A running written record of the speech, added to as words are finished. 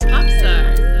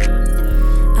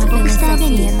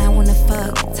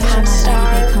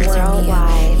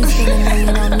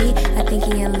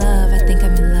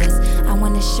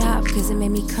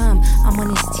me come. I'm on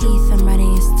his teeth, I'm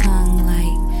riding his tongue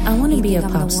like I wanna be a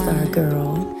pop star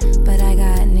girl. But I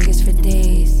got niggas for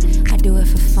days, I do it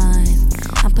for fun.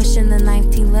 I'm pushing the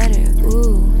 19th letter,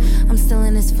 ooh, I'm still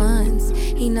in his funds.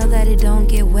 He know that it don't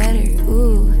get wetter,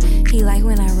 ooh, he like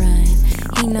when I run.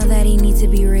 He know that he needs to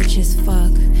be rich as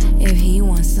fuck if he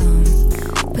wants some.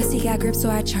 Pussy got grip, so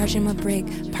I charge him a brick.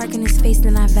 Park in his face,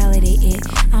 then I validate it.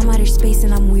 I'm outer space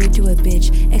and I'm weird to a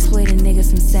bitch. Exploit a nigga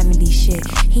some 70 shit.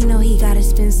 He know he gotta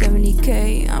spend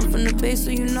 70K. I'm from the Bay, so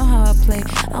you know how I play.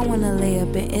 I wanna lay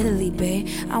up in Italy, babe.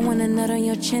 I wanna nut on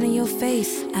your chin and your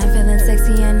face. I'm feeling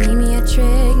sexy, I need me a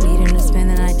trick. Need him to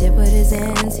spend and I did put his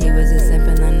ends. He was a simp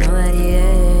and I know that he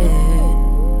is.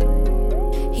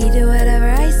 He do whatever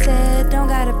I said, don't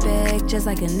gotta beg. Just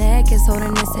like a neck is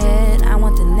holding his head. I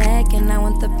want the neck and I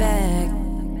want the bag.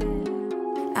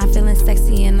 I'm feeling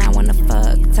sexy and I wanna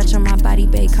fuck. Touch on my body,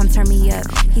 babe, come turn me up.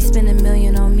 He spent $1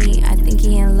 million on me, I think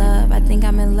he in love. I think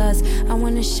I'm in lust. I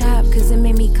wanna shop cause it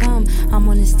made me come. I'm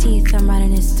on his teeth, I'm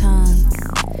riding his tongue.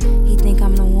 He think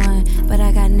I'm the one, but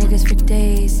I got niggas for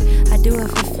days. I do it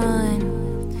for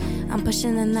fun. I'm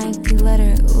pushing the 19th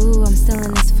letter, ooh, I'm still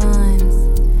in his funds.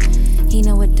 He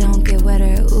know it don't get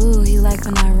wetter, ooh, he like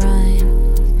when I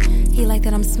run. He like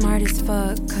that I'm smart as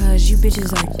fuck, cause you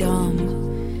bitches are dumb.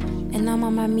 And I'm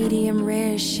on my medium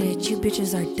rare shit, you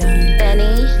bitches are done.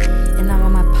 Benny. And I'm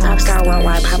on my pop star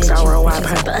worldwide, pop star worldwide.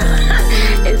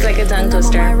 It's like a tongue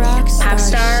twister. Pop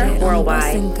star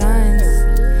worldwide.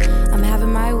 I'm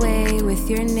having my way with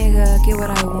your nigga, get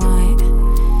what I want.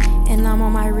 And I'm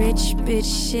on my rich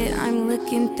bitch shit, I'm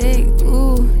looking thick,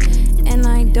 ooh. And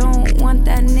I don't want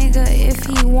that nigga if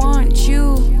he want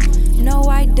you. No,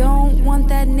 I don't want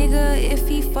that nigga if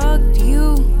he fucked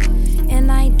you. And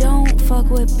I don't fuck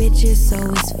with bitches, so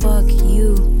it's fuck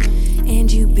you. And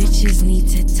you bitches need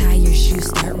to tie your shoes,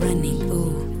 start running,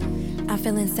 ooh. I'm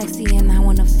feeling sexy and I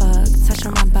wanna fuck. Touch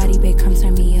on my body, babe, come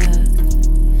turn me up.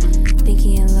 Think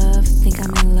he in love, think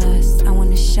I'm in lust. I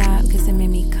wanna shop, cause it made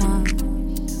me come.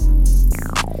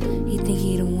 He think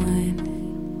he the one.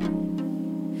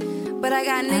 But I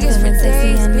got niggas for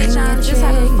days, bitch, I'm just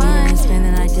having fun.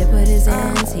 Spending, I did put his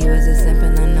ends. He was a simp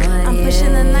and I know that I'm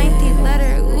pushing the 19th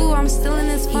letter.